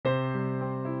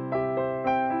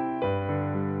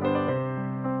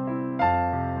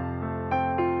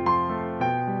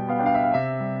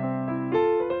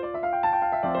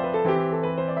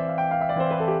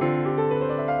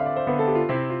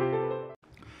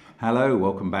Hello,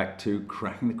 welcome back to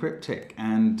Cracking the Cryptic,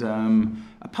 and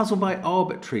a puzzle by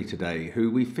Arbitrary today,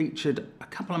 who we featured a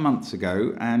couple of months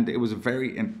ago, and it was a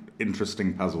very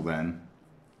interesting puzzle then.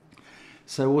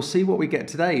 So we'll see what we get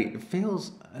today. It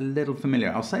feels a little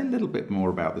familiar. I'll say a little bit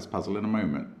more about this puzzle in a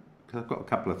moment, because I've got a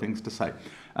couple of things to say.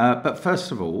 But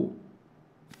first of all,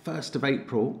 1st of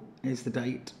April is the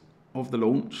date of the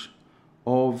launch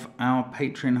of our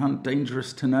Patreon hunt,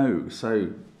 Dangerous to Know.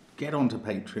 So get onto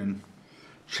Patreon.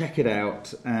 Check it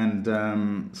out and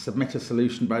submit a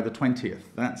solution by the 20th.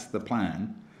 That's the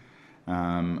plan.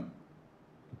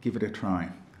 Give it a try.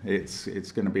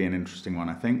 It's going to be an interesting one,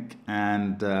 I think.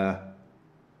 And yeah,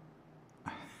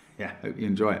 hope you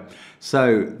enjoy it.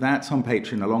 So that's on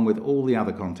Patreon, along with all the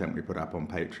other content we put up on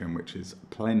Patreon, which is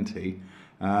plenty.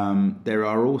 There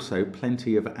are also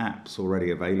plenty of apps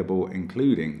already available,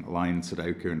 including Line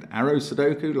Sudoku and Arrow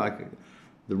Sudoku, like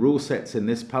the rule sets in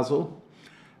this puzzle.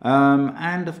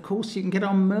 And of course you can get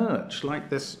our merch,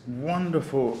 like this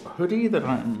wonderful hoodie that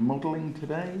I'm modelling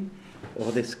today,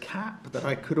 or this cap that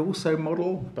I could also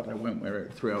model, but I won't wear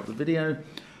it throughout the video,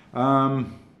 and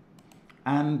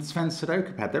Sven's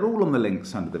SUDOKU pad. They're all on the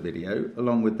links under the video,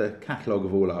 along with the catalogue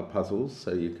of all our puzzles,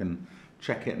 so you can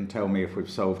check it and tell me if we've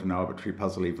solved an arbitrary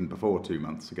puzzle even before 2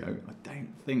 months ago. I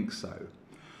don't think so.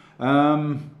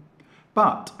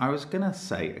 But I was going to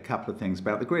say a couple of things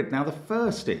about the grid. Now the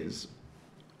first is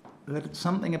that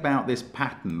something about this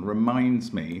pattern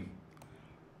reminds me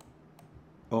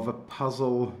of a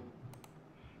puzzle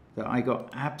that I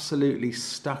got absolutely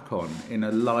stuck on in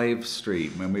a live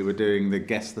stream when we were doing the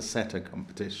Guess the Setter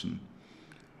competition.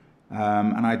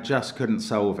 And I just couldn't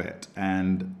solve it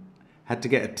and had to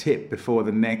get a tip before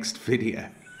the next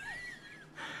video.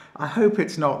 I hope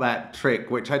it's not that trick,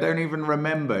 which I don't even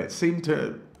remember.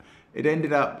 It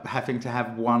ended up having to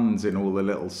have ones in all the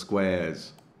little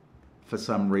squares for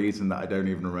some reason that I don't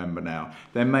even remember now.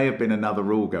 There may have been another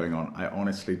rule going on. I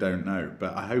honestly don't know,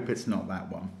 but I hope it's not that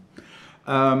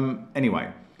one. Anyway,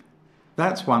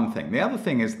 that's one thing. The other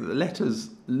thing is that the letters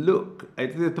look,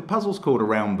 the puzzle's called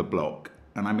Around the Block.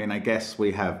 And I mean, I guess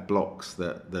we have blocks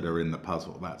that are in the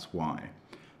puzzle, that's why.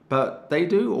 But they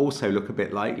do also look a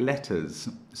bit like letters,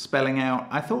 spelling out,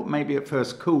 I thought maybe at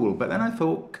first cool, but then I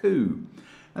thought coup.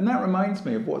 And that reminds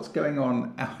me of what's going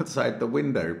on outside the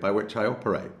window by which I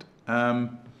operate.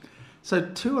 So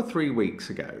 2 or 3 weeks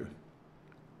ago,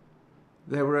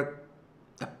 there were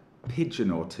a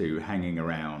pigeon or two hanging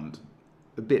around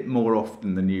a bit more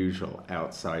often than usual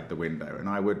outside the window, and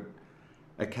I would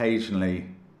occasionally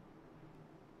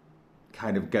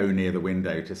kind of go near the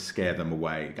window to scare them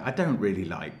away. I don't really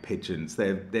like pigeons.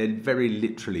 They're very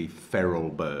literally feral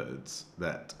birds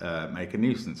that make a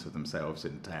nuisance of themselves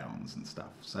in towns and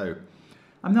stuff. So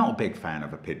I'm not a big fan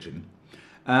of a pigeon.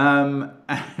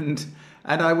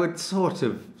 And I would sort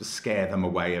of scare them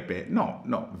away a bit,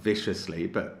 not viciously,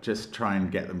 but just try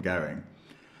and get them going.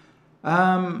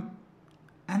 And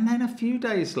then a few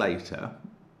days later,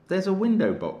 there's a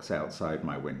window box outside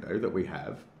my window that we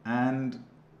have, and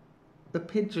the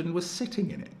pigeon was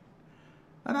sitting in it.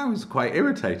 And I was quite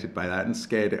irritated by that and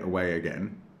scared it away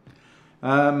again.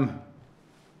 And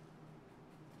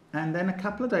then a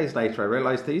couple of days later, I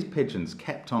realized these pigeons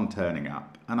kept on turning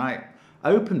up, and I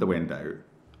opened the window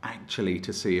actually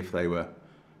to see if they were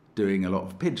doing a lot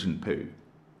of pigeon poo,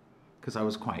 because I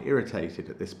was quite irritated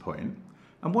at this point.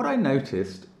 And what I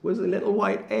noticed was a little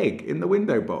white egg in the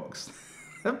window box.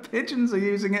 The pigeons are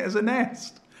using it as a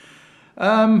nest.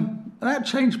 That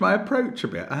changed my approach a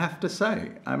bit, I have to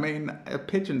say. I mean, a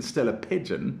pigeon's still a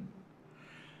pigeon,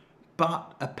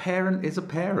 but a parent is a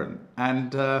parent.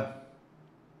 And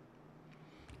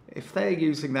if they're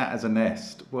using that as a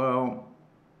nest, well,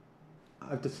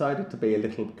 I've decided to be a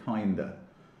little kinder,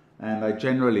 and I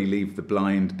generally leave the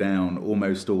blind down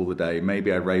almost all the day.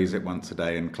 Maybe I raise it once a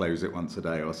day and close it once a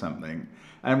day or something.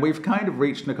 And we've kind of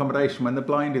reached an accommodation. When the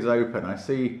blind is open, I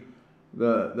see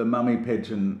the mummy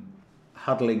pigeon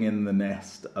huddling in the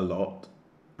nest a lot,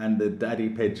 and the daddy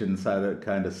pigeon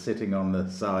kind of sitting on the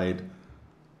side,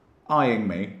 eyeing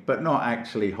me, but not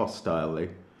actually hostilely.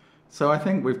 So I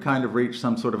think we've kind of reached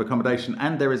some sort of accommodation,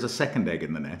 and there is a second egg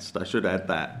in the nest, I should add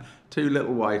that. 2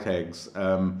 little white eggs.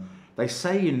 They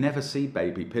say you never see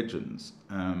baby pigeons,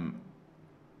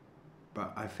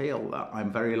 but I feel that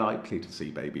I'm very likely to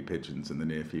see baby pigeons in the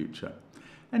near future.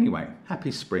 Anyway,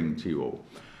 happy spring to you all.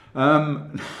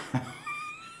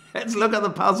 Let's look at the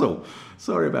puzzle.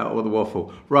 Sorry about all the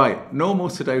waffle. Right, normal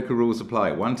Sudoku rules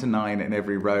apply. 1 to 9 in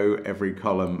every row, every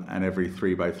column, and every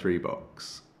 3x3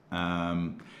 box.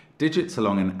 Digits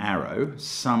along an arrow,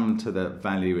 sum to the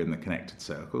value in the connected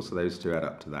circle, so those two add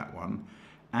up to that one.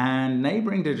 And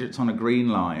neighbouring digits on a green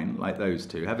line, like those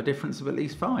two, have a difference of at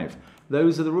least 5.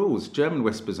 Those are the rules. German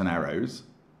whispers and arrows.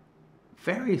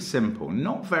 Very simple,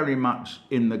 not very much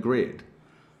in the grid.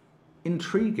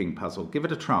 Intriguing puzzle. Give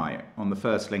it a try on the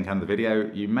first link under the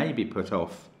video. You may be put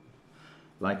off,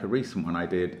 like a recent one I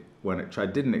did, which I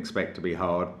didn't expect to be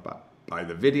hard, but by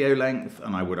the video length,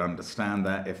 and I would understand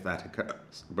that if that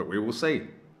occurs. But we will see.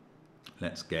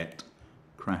 Let's get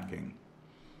cracking.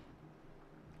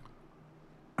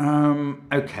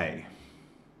 Okay,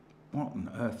 what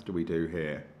on earth do we do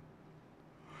here?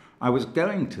 I was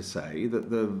going to say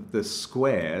that the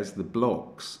squares, the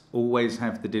blocks, always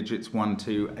have the digits 1,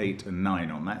 2, 8 and 9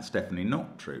 on. That's definitely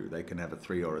not true. They can have a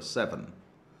 3 or a 7.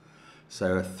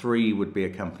 So a 3 would be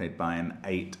accompanied by an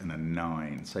 8 and a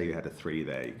 9. Say you had a 3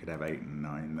 there, you could have 8 and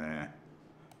 9 there,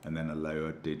 and then a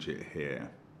lower digit here.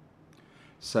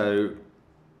 So,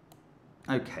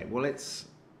 okay, well it's...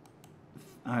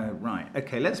 right,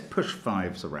 okay, let's push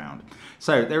 5s around.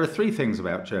 So there are 3 things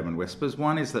about German whispers.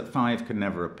 One is that 5 can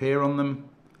never appear on them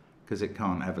because it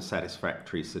can't have a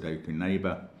satisfactory Sudoku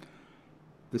neighbour.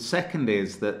 The second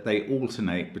is that they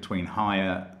alternate between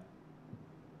higher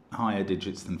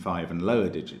digits than 5 and lower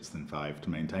digits than 5 to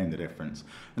maintain the difference.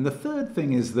 And the third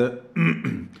thing is that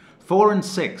 4 and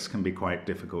 6 can be quite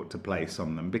difficult to place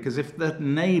on them because if the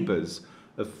neighbours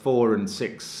of 4 and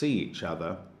 6 see each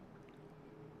other,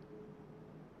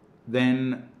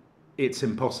 then it's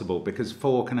impossible because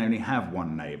 4 can only have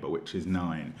one neighbour, which is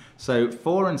 9. So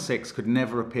 4 and 6 could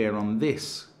never appear on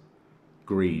this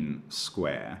green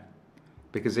square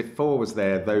because if 4 was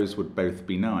there, those would both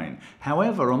be 9.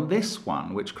 However, on this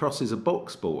one, which crosses a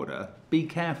box border, be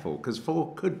careful because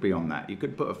 4 could be on that. You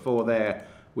could put a 4 there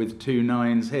with 2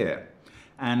 9s here.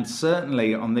 And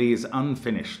certainly on these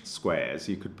unfinished squares,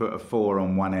 you could put a 4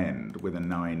 on one end with a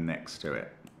 9 next to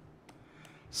it.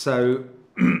 So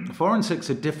 4 and 6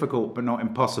 are difficult but not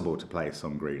impossible to place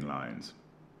on green lines.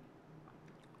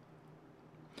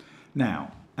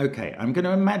 Now, okay, I'm going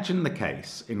to imagine the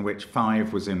case in which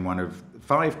 5 was in one of...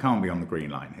 5 can't be on the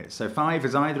green line here. So 5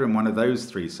 is either in one of those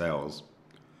 3 cells,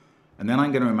 and then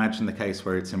I'm going to imagine the case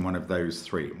where it's in one of those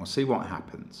 3, and we'll see what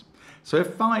happens. So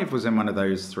if 5 was in one of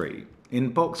those 3,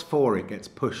 in box 4 it gets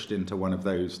pushed into one of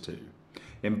those 2.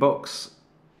 In box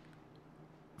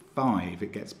 5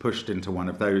 it gets pushed into one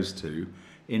of those 2.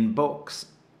 In box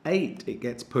 8 it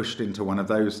gets pushed into one of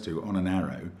those 2 on an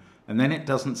arrow, and then it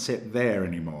doesn't sit there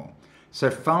anymore. So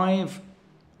 5,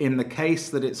 in the case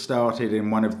that it started in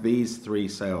one of these 3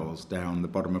 cells down the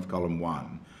bottom of column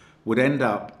 1, would end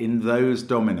up in those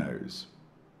dominoes.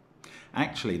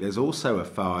 Actually, there's also a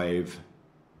 5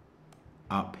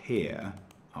 up here,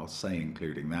 I'll say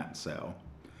including that cell.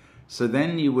 So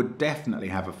then you would definitely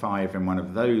have a 5 in one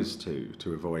of those 2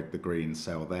 to avoid the green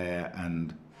cell there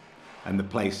and the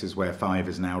places where 5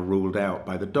 is now ruled out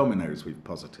by the dominoes we've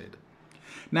posited.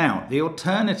 Now, the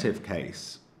alternative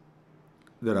case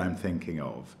that I'm thinking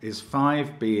of is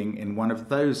 5 being in one of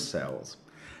those cells,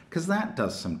 because that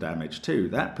does some damage too.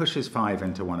 That pushes 5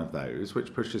 into one of those,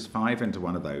 which pushes 5 into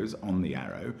one of those on the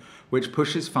arrow, which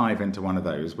pushes 5 into one of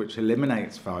those, which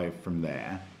eliminates 5 from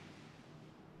there.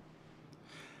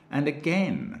 And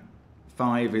again,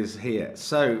 5 is here.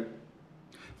 So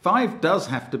 5 does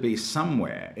have to be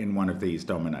somewhere in one of these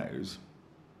dominoes.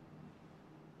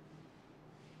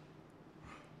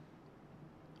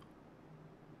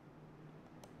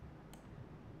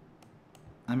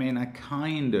 I mean, I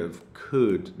kind of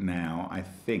could now, I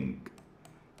think,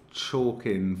 chalk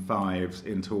in 5s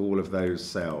into all of those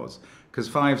cells. Because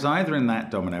 5's either in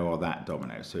that domino or that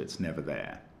domino, so it's never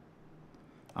there.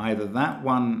 Either that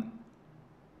one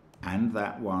and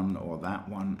that one, or that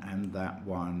one and that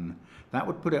one. That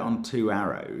would put it on 2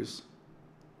 arrows,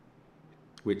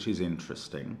 which is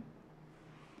interesting.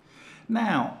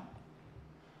 Now,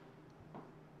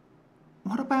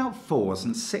 what about 4s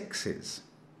and 6s?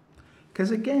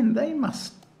 Because again, they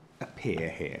must appear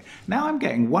here. Now I'm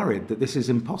getting worried that this is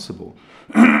impossible,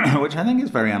 which I think is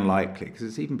very unlikely because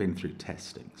it's even been through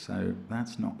testing, so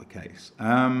that's not the case.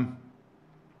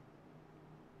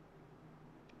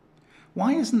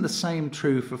 Why isn't the same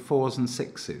true for 4s and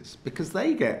 6s? Because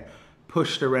they get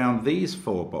pushed around these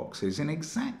 4 boxes in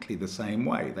exactly the same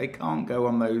way. They can't go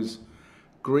on those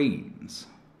greens.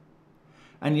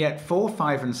 And yet 4,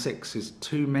 5 and 6 is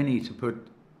too many to put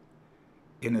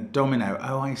in a domino.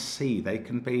 Oh, I see. They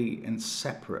can be in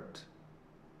separate.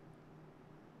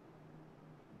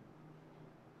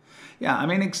 Yeah, I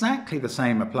mean, exactly the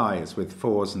same applies with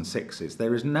 4s and 6s.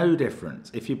 There is no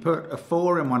difference. If you put a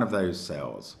 4 in one of those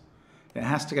cells, it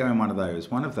has to go in one of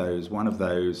those, one of those, one of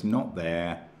those, not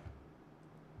there.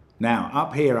 Now,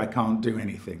 up here I can't do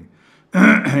anything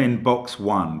in box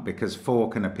 1 because 4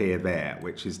 can appear there,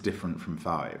 which is different from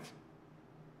 5.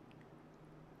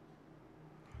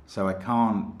 So I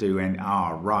can't do any,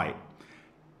 right.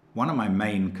 One of my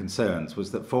main concerns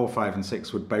was that 4, 5 and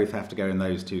 6 would both have to go in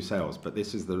those 2 cells, but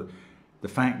this is the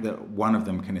fact that one of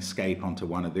them can escape onto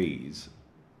one of these,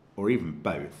 or even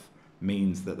both,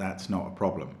 means that that's not a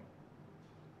problem.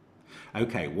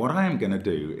 Okay, what I am going to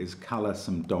do is colour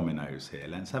some dominoes here.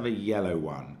 Let's have a yellow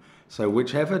one. So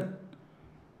whichever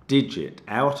digit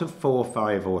out of 4,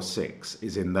 5 or 6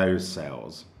 is in those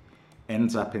cells,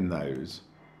 ends up in those,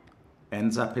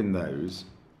 ends up in those,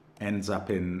 ends up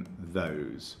in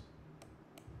those.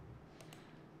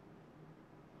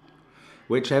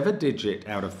 Whichever digit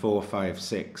out of 4, 5,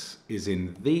 6 is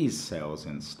in these cells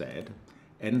instead,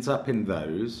 ends up in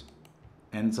those,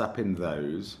 ends up in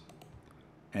those,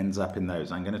 ends up in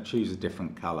those. I'm going to choose a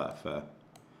different colour for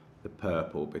the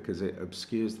purple because it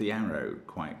obscures the arrow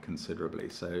quite considerably.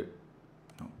 So,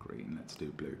 not green, let's do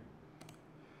blue.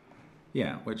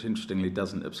 Yeah, which interestingly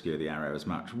doesn't obscure the arrow as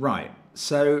much. Right,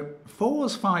 so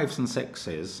 4s, 5s and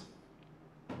 6s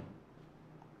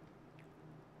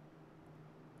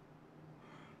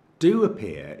do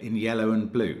appear in yellow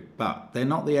and blue, but they're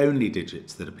not the only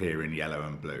digits that appear in yellow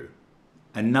and blue.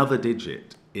 Another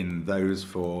digit in those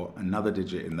 4, another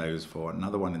digit in those 4,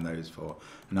 another one in those 4,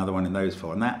 another one in those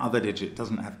 4, and that other digit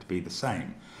doesn't have to be the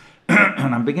same.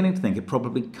 And I'm beginning to think it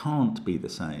probably can't be the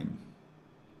same.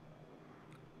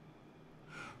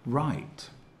 Right.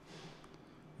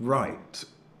 Right.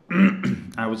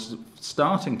 I was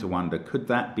starting to wonder, could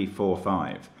that be 4,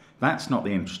 5? That's not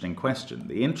the interesting question.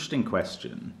 The interesting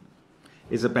question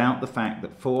is about the fact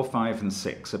that 4, 5 and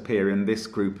 6 appear in this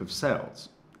group of cells.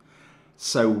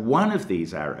 So one of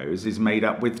these arrows is made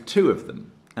up with 2 of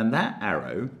them, and that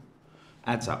arrow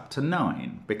adds up to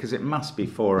 9 because it must be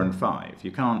 4 and 5.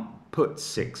 You can't put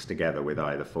 6 together with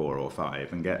either 4 or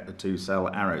 5 and get a 2-cell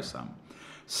arrow sum.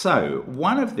 So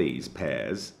one of these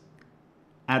pairs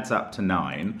adds up to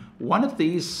 9. One of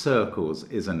these circles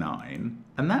is a 9,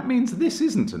 and that means this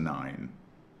isn't a 9.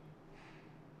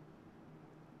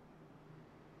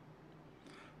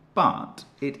 But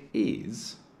it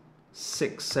is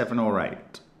 6, 7 or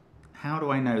 8. How do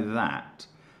I know that?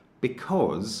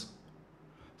 Because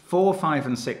 4, 5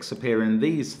 and 6 appear in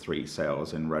these 3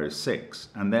 cells in row 6,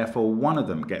 and therefore one of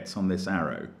them gets on this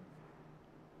arrow.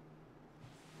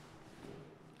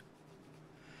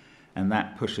 And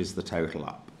that pushes the total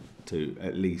up to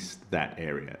at least that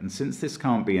area. And since this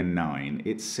can't be a 9,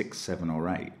 it's 6, 7 or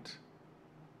 8.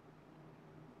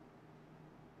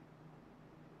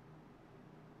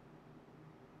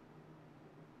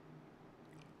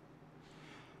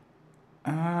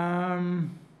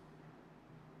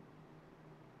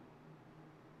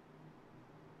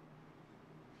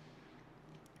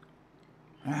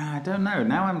 I don't know.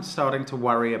 Now I'm starting to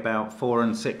worry about 4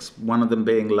 and 6, one of them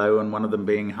being low and one of them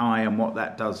being high, and what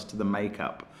that does to the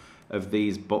makeup of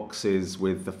these boxes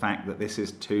with the fact that this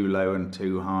is too low and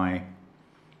too high.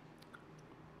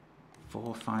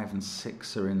 4, 5 and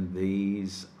 6 are in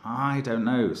these. I don't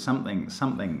know.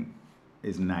 Something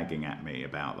is nagging at me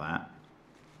about that.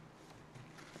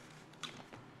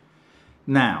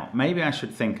 Now, maybe I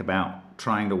should think about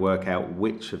trying to work out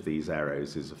which of these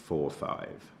arrows is a 4, 5.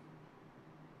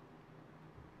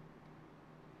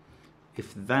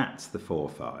 If that's the 4,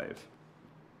 5,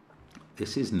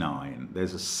 this is 9.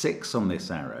 There's a 6 on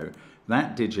this arrow.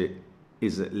 That digit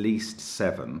is at least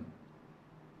 7.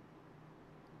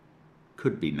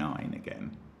 Could be 9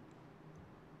 again.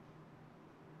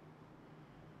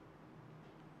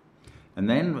 And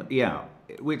then, yeah,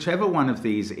 whichever one of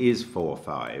these is 4,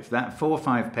 5, that 4,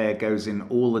 5 pair goes in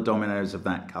all the dominoes of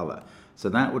that colour. So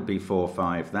that would be 4,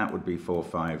 5, that would be 4,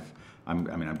 5. I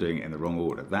mean, I'm doing it in the wrong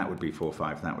order. That would be 4,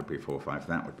 5, that would be 4, 5,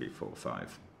 that would be 4,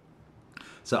 5.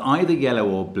 So either yellow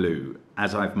or blue,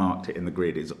 as I've marked it in the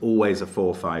grid, is always a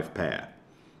 4, 5 pair.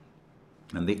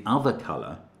 And the other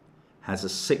colour has a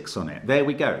 6 on it. There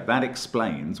we go. That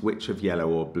explains which of yellow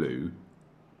or blue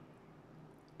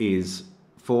is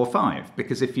 4, 5.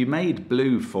 Because if you made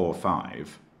blue 4,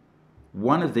 5,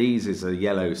 one of these is a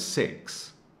yellow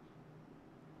 6,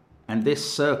 and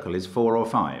this circle is 4 or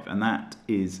 5, and that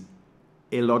is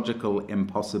illogical,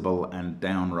 impossible, and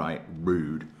downright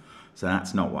rude. So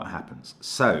that's not what happens.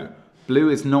 So blue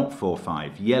is not 4,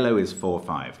 5. Yellow is 4,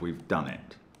 5. We've done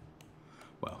it.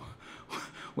 Well,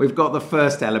 we've got the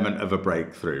first element of a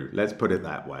breakthrough. Let's put it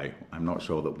that way. I'm not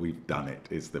sure that we've done it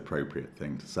is the appropriate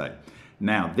thing to say.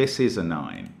 Now, this is a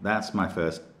 9. That's my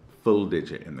first full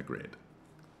digit in the grid.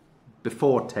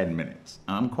 Before 10 minutes.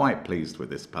 I'm quite pleased with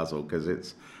this puzzle because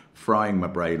it's frying my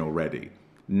brain already.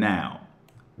 Now,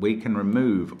 we can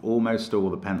remove almost all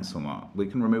the pencil marks. We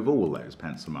can remove all those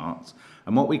pencil marks.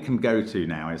 And what we can go to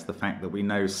now is the fact that we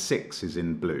know 6 is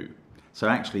in blue. So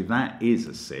actually that is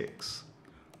a 6.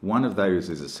 One of those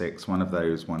is a 6, one of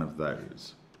those, one of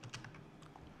those.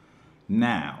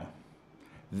 Now,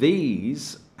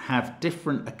 these have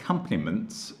different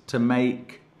accompaniments to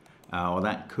make, oh,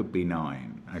 that could be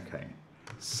 9, okay.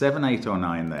 7, 8 or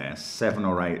 9 there, 7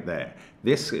 or 8 there.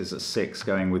 This is a 6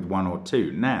 going with 1 or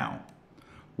 2. Now,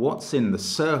 what's in the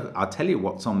circle? I'll tell you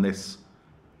what's on this.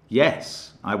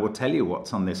 Yes, I will tell you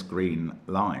what's on this green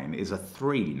line is a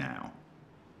 3 now.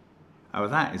 Oh,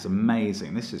 that is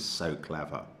amazing. This is so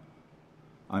clever.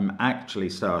 I'm actually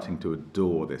starting to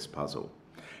adore this puzzle.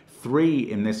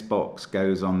 3 in this box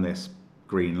goes on this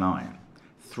green line.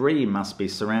 3 must be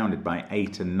surrounded by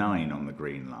 8 and 9 on the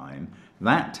green line.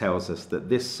 That tells us that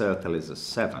this circle is a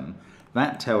 7.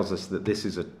 That tells us that this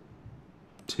is a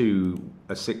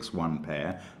 6, 1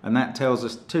 pair. And that tells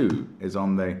us 2 is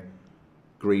on the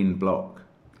green block.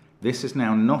 This is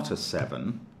now not a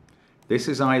 7. This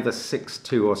is either 6,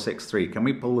 2 or 6, 3. Can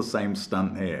we pull the same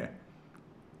stunt here?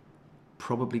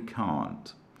 Probably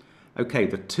can't. Okay,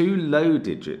 the 2 low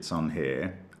digits on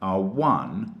here are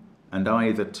 1 and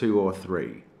either 2 or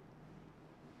 3.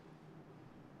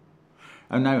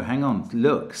 Oh no, hang on,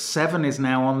 look, 7 is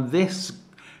now on this.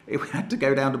 It had to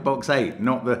go down to box 8,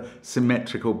 not the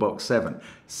symmetrical box 7.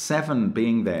 7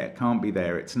 being there, can't be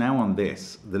there, it's now on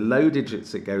this. The low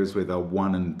digits it goes with are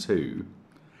 1 and 2.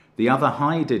 The other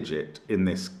high digit in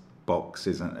this box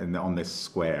on this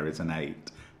square is an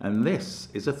 8. And this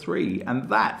is a 3, and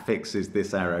that fixes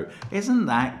this arrow. Isn't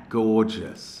that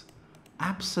gorgeous?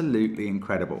 Absolutely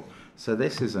incredible. So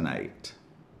this is an 8.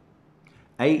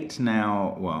 8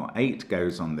 now, well, 8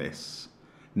 goes on this.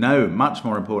 No, much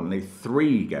more importantly,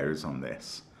 3 goes on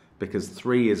this, because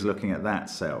 3 is looking at that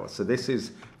cell. So this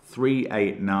is 3,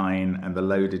 8, 9, and the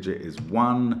low digit is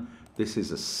 1. This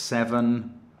is a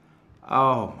 7.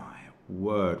 Oh my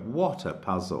word, what a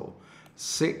puzzle.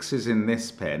 6 is in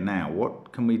this pair. Now,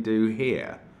 what can we do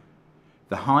here?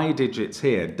 The high digits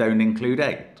here don't include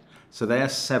 8. So they're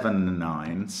 7 and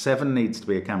 9. 7 needs to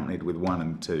be accompanied with 1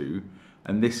 and 2.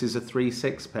 And this is a 3,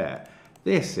 6 pair.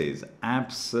 This is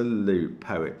absolute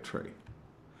poetry.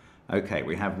 Okay,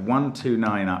 we have 1, 2,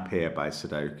 9 up here by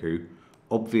Sudoku.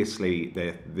 Obviously,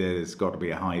 there's got to be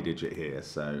a high digit here,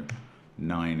 so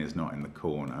 9 is not in the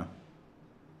corner.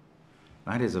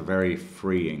 That is a very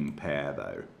freeing pair,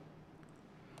 though.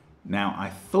 Now, I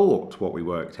thought what we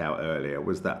worked out earlier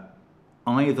was that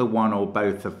either one or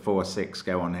both of 4, 6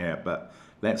 go on here, but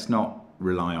let's not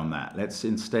rely on that. Let's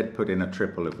instead put in a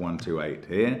triple of 1, 2, 8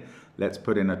 here. Let's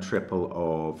put in a triple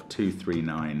of 2, 3,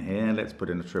 9 here. Let's put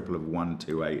in a triple of 1,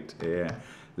 2, 8 here.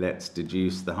 Let's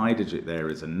deduce the high digit there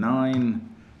is a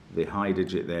 9. The high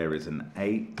digit there is an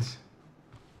 8.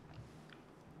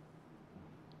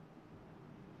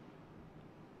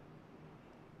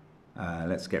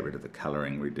 Let's get rid of the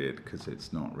colouring we did because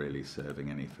it's not really serving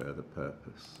any further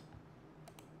purpose.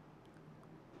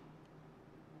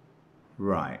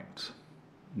 Right.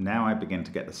 Now I begin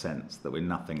to get the sense that we're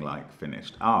nothing like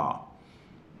finished. Oh,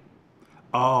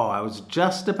 I was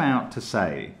just about to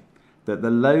say that the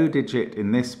low digit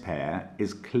in this pair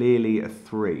is clearly a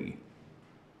 3.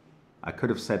 I could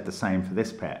have said the same for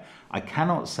this pair. I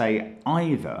cannot say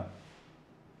either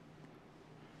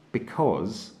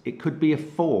because it could be a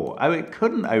 4. Oh, it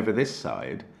couldn't over this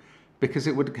side because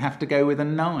it would have to go with a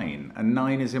 9, and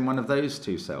 9 is in one of those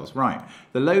two cells. Right,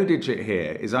 the low digit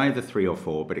here is either 3 or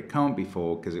 4, but it can't be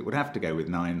 4 because it would have to go with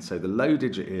 9, so the low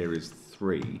digit here is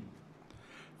 3.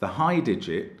 The high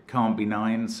digit can't be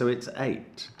 9, so it's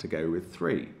 8 to go with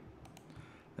 3.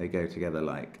 They go together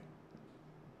like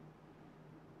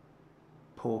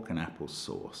pork and apple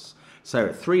sauce. So a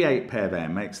 3-8 pair there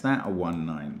makes that a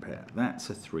 1-9 pair. That's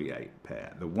a 3-8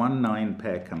 pair. The 1-9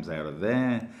 pair comes out of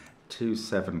there.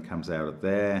 2-7 comes out of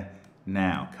there.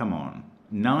 Now, come on.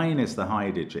 9 is the high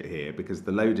digit here because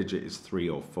the low digit is 3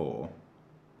 or 4.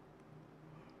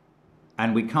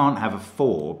 And we can't have a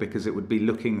 4 because it would be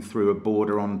looking through a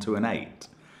border onto an 8.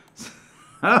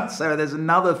 So there's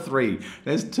another 3.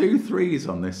 There's 2 3s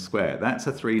on this square. That's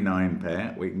a 3-9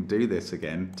 pair. We can do this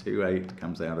again. 2-8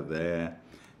 comes out of there.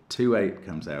 2-8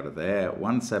 comes out of there.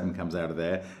 1-7 comes out of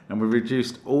there. And we've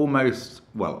reduced almost,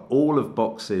 well, all of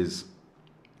boxes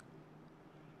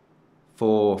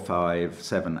 4, 5,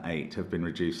 7, 8 have been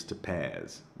reduced to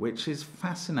pairs, which is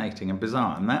fascinating and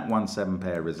bizarre. And that 1-7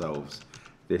 pair resolves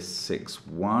this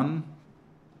 6-1.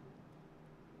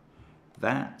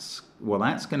 That's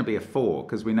going to be a 4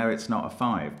 because we know it's not a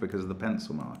 5 because of the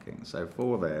pencil marking. So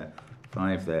 4 there,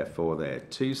 5 there, 4 there.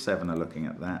 2-7 are looking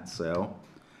at that cell.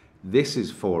 This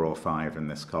is 4 or 5 in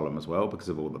this column as well because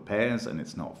of all the pairs, and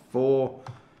it's not 4.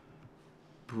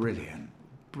 Brilliant.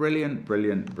 Brilliant,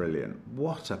 brilliant, brilliant.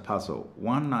 What a puzzle.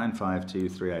 1, 9, 5, 2,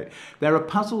 3, 8. There are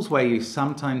puzzles where you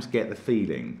sometimes get the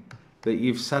feeling that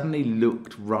you've suddenly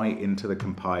looked right into the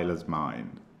compiler's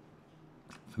mind.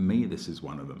 For me, this is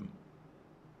one of them.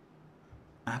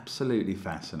 Absolutely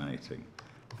fascinating.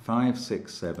 5,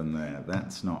 6, 7 there.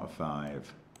 That's not a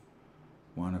 5.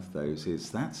 One of those is,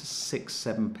 that's a 6,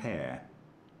 7 pair.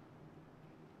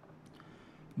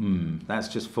 That's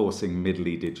just forcing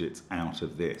middly digits out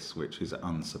of this, which is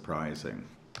unsurprising.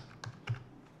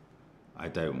 I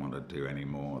don't want to do any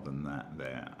more than that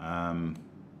there.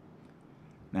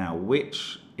 Now,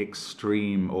 which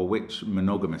extreme or which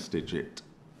monogamous digit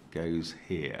goes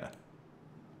here?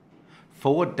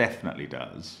 4 definitely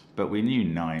does, but we knew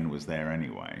 9 was there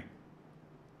anyway.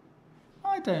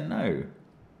 I don't know.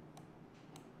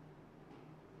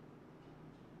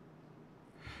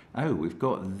 Oh, we've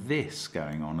got this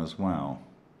going on as well.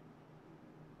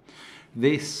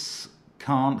 This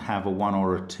can't have a 1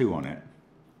 or a 2 on it.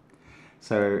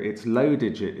 So its low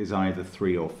digit is either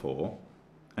 3 or 4,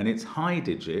 and its high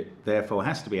digit, therefore,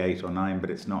 has to be 8 or 9, but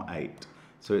it's not 8.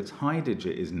 So its high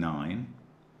digit is 9,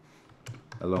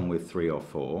 along with 3 or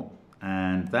 4,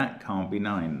 and that can't be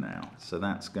 9 now. So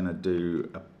that's going to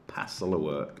do a passel of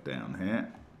work down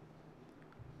here.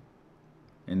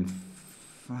 In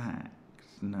fact,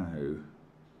 no.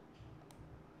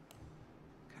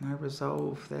 Can I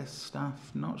resolve this stuff?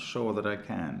 Not sure that I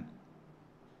can.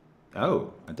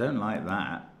 Oh, I don't like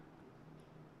that.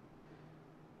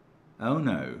 Oh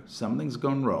no, something's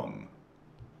gone wrong.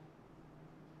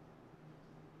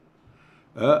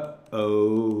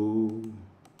 Uh-oh.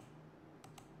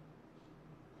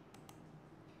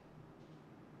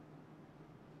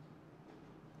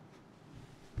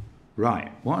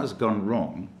 Right, what has gone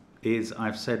wrong is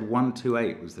I've said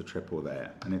 128 was the triple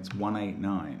there, and it's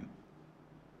 189.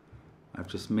 I've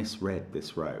just misread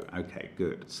this row. Okay,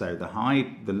 good. So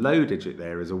the low digit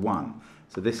there is a 1.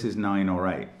 So this is 9 or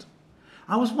 8.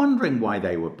 I was wondering why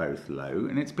they were both low,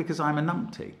 and it's because I'm a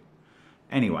numpty.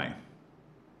 Anyway,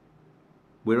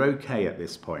 we're okay at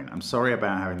this point. I'm sorry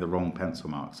about having the wrong pencil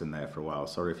marks in there for a while.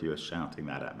 Sorry if you were shouting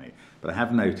that at me. But I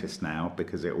have noticed now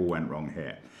because it all went wrong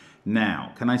here.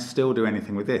 Now, can I still do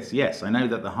anything with this? Yes, I know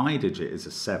that the high digit is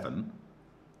a 7,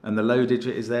 and the low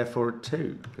digit is therefore a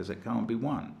 2, because it can't be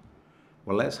 1.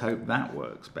 Well, let's hope that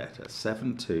works better.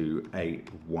 7, 2, 8,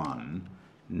 1,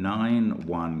 9,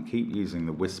 1. Keep using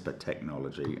the whisper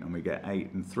technology, and we get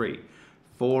 8 and 3.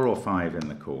 4 or 5 in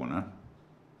the corner.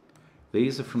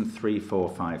 These are from 3, 4,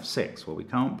 5, 6. Well, we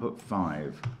can't put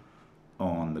 5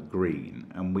 on the green,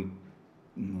 and we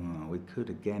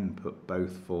could again put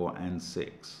both 4 and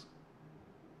 6.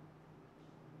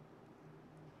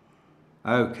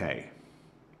 Okay,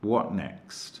 what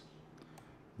next?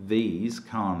 These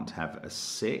can't have a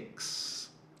 6.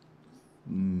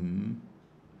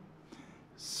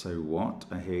 So what,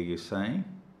 I hear you say?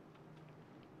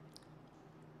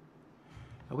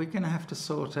 Are we going to have to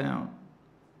sort out?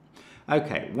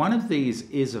 Okay, one of these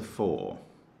is a 4.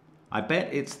 I bet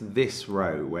it's this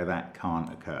row where that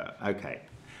can't occur. Okay,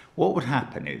 what would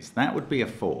happen is that would be a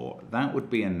 4, that would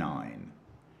be a 9.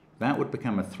 That would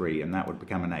become a 3, and that would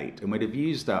become an 8. And we'd have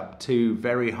used up 2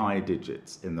 very high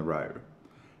digits in the row.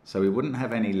 So we wouldn't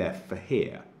have any left for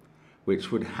here,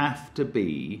 which would have to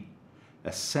be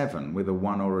a 7 with a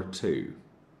 1 or a 2,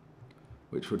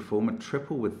 which would form a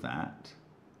triple with that.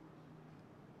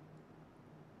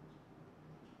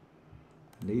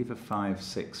 Leave a 5,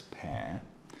 6 pair.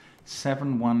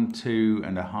 7, 1, 2,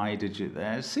 and a high digit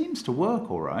there. It seems to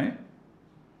work all right.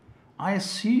 I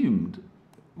assumed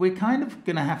we're kind of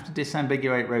going to have to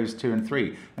disambiguate rows 2 and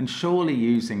 3, and surely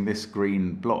using this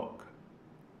green block.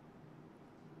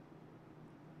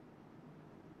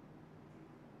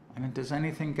 I mean, does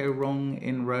anything go wrong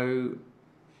in row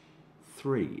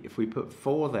 3? If we put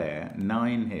 4 there,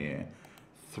 9 here,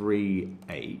 3,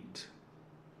 8.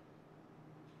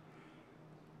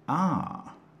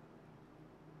 Ah.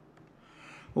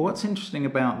 Well, what's interesting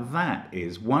about that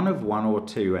is one of 1 or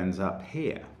 2 ends up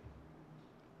here.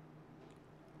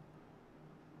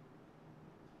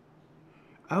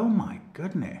 Oh my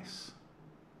goodness.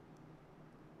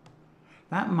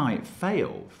 That might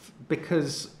fail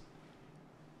because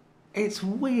it's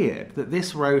weird that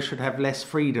this row should have less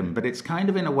freedom, but it's kind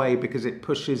of in a way because it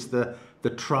pushes the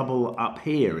trouble up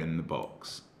here in the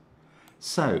box.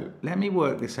 So let me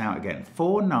work this out again.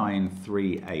 4, 9,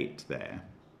 3, 8 there.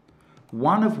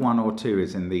 One of 1 or 2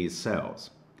 is in these cells.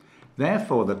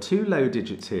 Therefore, the 2 low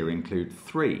digits here include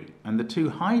 3, and the 2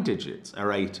 high digits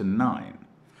are 8 and 9.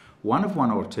 One of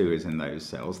 1 or 2 is in those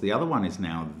cells. The other one is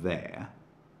now there.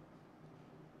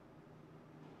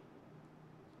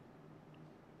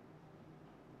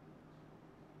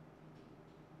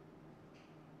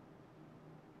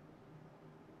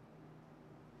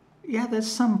 Yeah,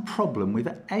 there's some problem with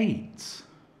 8.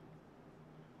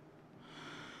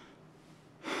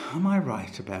 Am I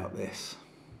right about this?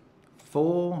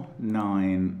 4,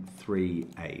 9, 3,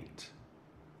 8.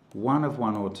 One of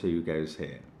 1 or 2 goes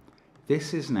here.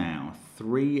 This is now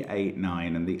 3, 8,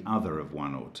 9, and the other of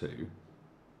 1 or 2.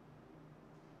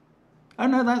 Oh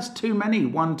no, that's too many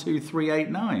 1, 2, 3, 8,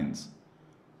 9s.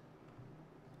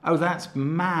 Oh, that's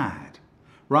mad.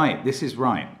 Right, this is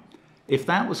right. If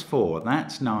that was 4,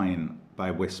 that's 9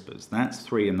 by whispers, that's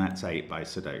 3, and that's 8 by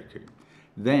Sudoku.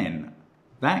 Then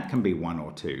that can be 1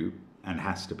 or 2, and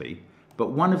has to be,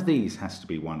 but one of these has to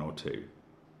be 1 or 2.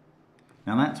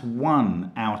 Now that's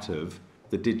 1 out of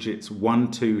the digits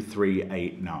 1, 2, 3,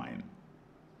 8, 9,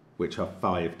 which are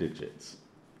 5 digits.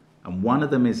 And one of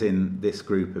them is in this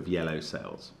group of yellow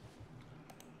cells.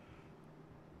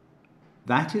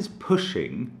 That is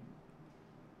pushing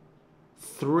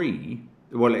 3,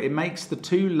 well, it makes the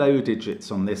 2 low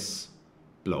digits on this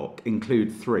block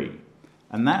include 3.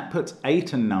 And that puts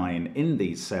 8 and 9 in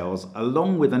these cells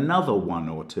along with another 1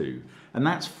 or 2. And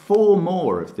that's 4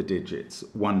 more of the digits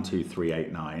 1, 2, 3,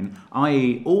 8, 9,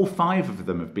 i.e. all 5 of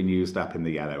them have been used up in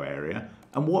the yellow area.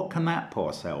 And what can that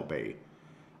poor cell be?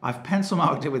 I've pencil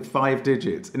marked it with 5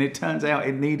 digits and it turns out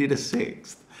it needed a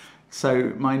 6th.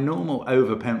 So my normal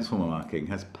over pencil marking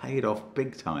has paid off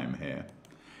big time here.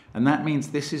 And that means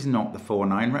this is not the 4,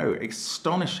 9 row.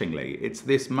 Astonishingly, it's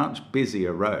this much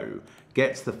busier row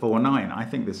gets the 4, 9. I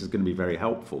think this is going to be very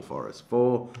helpful for us.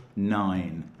 4,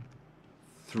 9,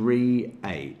 3,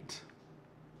 8.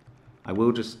 I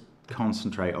will just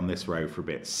concentrate on this row for a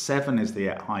bit. 7 is the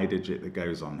high digit that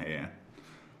goes on here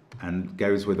and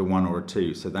goes with a 1 or a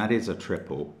 2. So that is a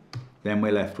triple. Then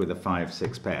we're left with a 5,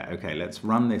 6 pair. Okay, let's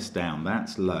run this down.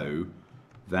 That's low.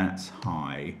 That's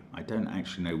high. I don't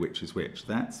actually know which is which.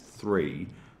 That's 3.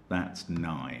 That's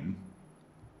 9.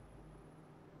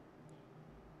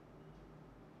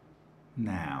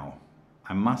 Now,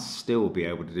 I must still be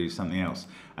able to do something else.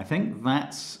 I think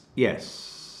that's,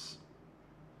 yes.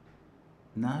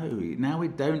 No, now we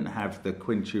don't have the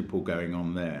quintuple going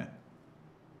on there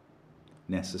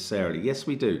necessarily. Yes,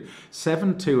 we do.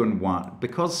 7, 2, and 1.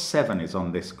 Because 7 is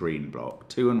on this green block,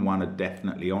 2 and 1 are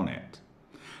definitely on it.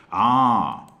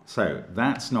 Ah, so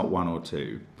that's not 1 or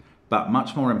 2. But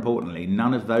much more importantly,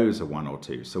 none of those are 1 or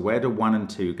 2. So where do 1 and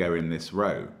 2 go in this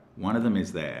row? One of them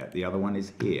is there. The other one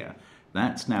is here.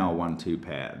 That's now a 1, 2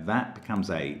 pair. That becomes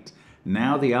 8.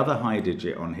 Now the other high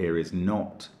digit on here is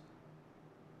not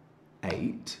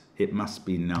 8. It must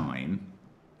be 9.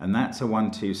 And that's a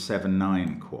 1, 2, 7,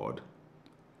 9 quad.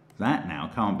 That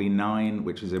now can't be 9,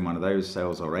 which is in one of those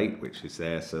cells, or 8, which is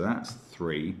there. So that's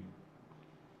 3.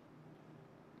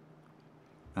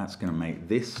 That's going to make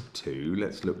this 2.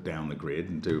 Let's look down the grid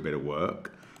and do a bit of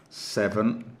work.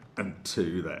 7 and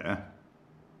 2 there.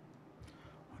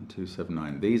 1, 2, 7,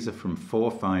 9. These are from 4,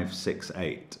 5, 6,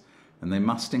 8. And they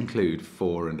must include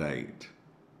 4 and 8.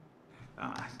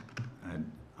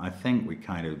 I think we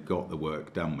kind of got the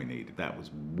work done we needed. That was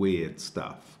weird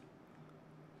stuff.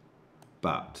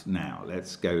 But now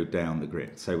let's go down the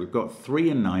grid. So we've got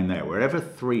 3 and 9 there. Wherever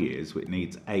 3 is, it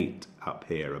needs 8 up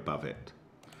here above it.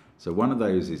 So one of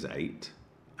those is 8.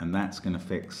 And that's going to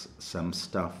fix some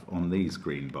stuff on these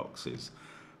green boxes.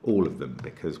 All of them,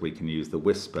 because we can use the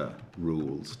whisper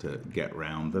rules to get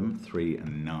round them. 3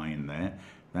 and 9 there.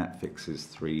 That fixes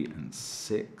 3 and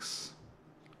 6.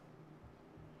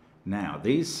 Now,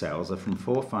 these cells are from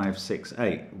 4, 5, 6,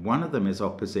 8. One of them is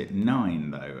opposite 9,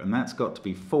 though, and that's got to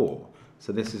be 4.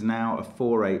 So this is now a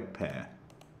 4, 8 pair.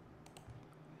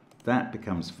 That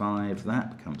becomes 5.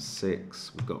 That becomes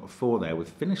 6. We've got a 4 there. We've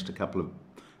finished a couple of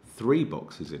 3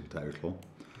 boxes in total.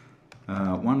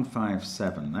 1, 5,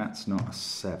 7. That's not a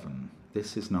 7.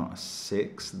 This is not a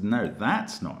 6. No,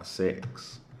 that's not a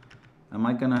 6. Am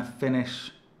I going to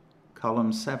finish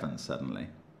column 7 suddenly?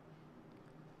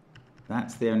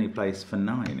 That's the only place for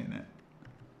 9 in it.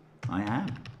 I am.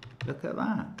 Look at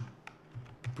that.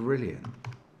 Brilliant.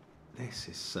 This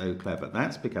is so clever.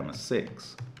 That's become a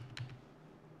 6.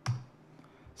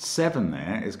 7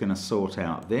 there is going to sort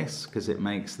out this because it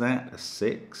makes that a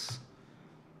 6.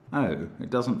 Oh, it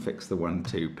doesn't fix the 1,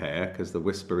 2 pair because the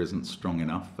whisper isn't strong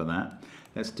enough for that.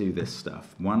 Let's do this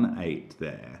stuff. 1, 8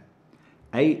 there.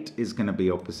 8 is going to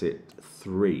be opposite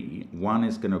 3. 1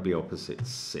 is going to be opposite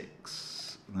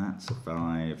 6. That's a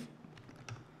 5.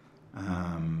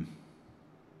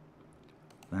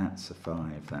 That's a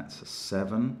 5. That's a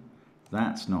 7.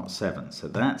 That's not 7. So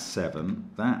that's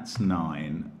 7. That's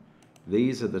 9.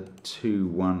 These are the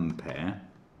 2-1 pair.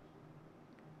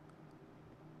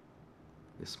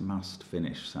 This must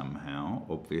finish somehow,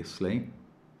 obviously.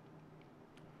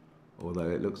 Although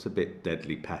it looks a bit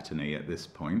deadly patterny at this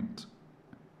point.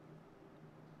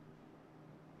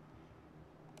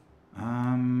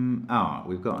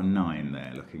 We've got a 9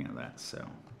 there looking at that cell.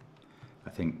 I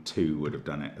think 2 would have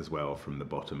done it as well from the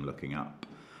bottom looking up.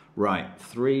 Right,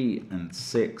 3 and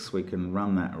 6, we can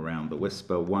run that around the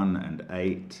whisper. 1 and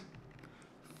 8,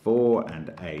 4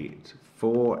 and 8,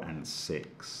 4 and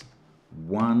 6,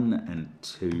 1 and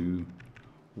 2,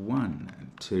 1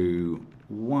 and 2,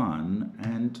 1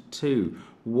 and 2.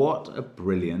 What a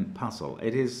brilliant puzzle.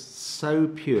 It is so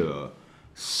pure,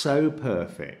 so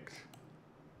perfect,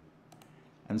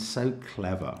 and so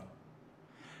clever.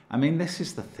 I mean, this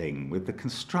is the thing with the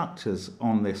constructors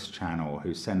on this channel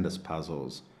who send us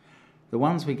puzzles. The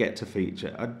ones we get to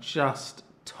feature are just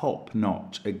top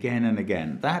notch again and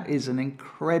again. That is an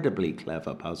incredibly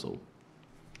clever puzzle.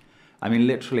 I mean,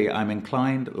 literally, I'm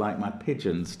inclined, like my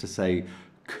pigeons, to say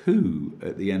coo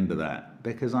at the end of that,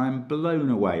 because I'm blown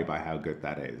away by how good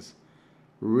that is.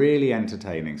 Really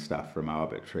entertaining stuff from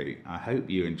Arbitrary. I hope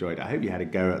you enjoyed it. I hope you had a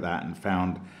go at that and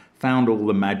found all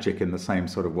the magic in the same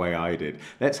sort of way I did.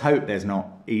 Let's hope there's not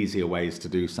easier ways to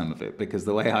do some of it, because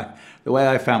the way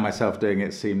I found myself doing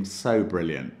it seemed so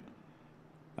brilliant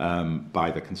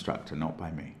by the constructor, not by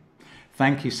me.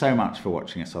 Thank you so much for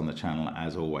watching us on the channel.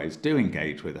 As always, do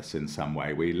engage with us in some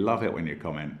way. We love it when you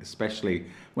comment, especially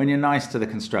when you're nice to the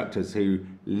constructors who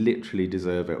literally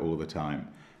deserve it all the time.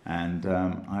 And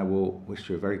I will wish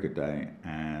you a very good day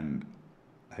and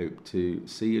hope to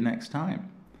see you next time.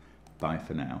 Bye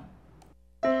for now.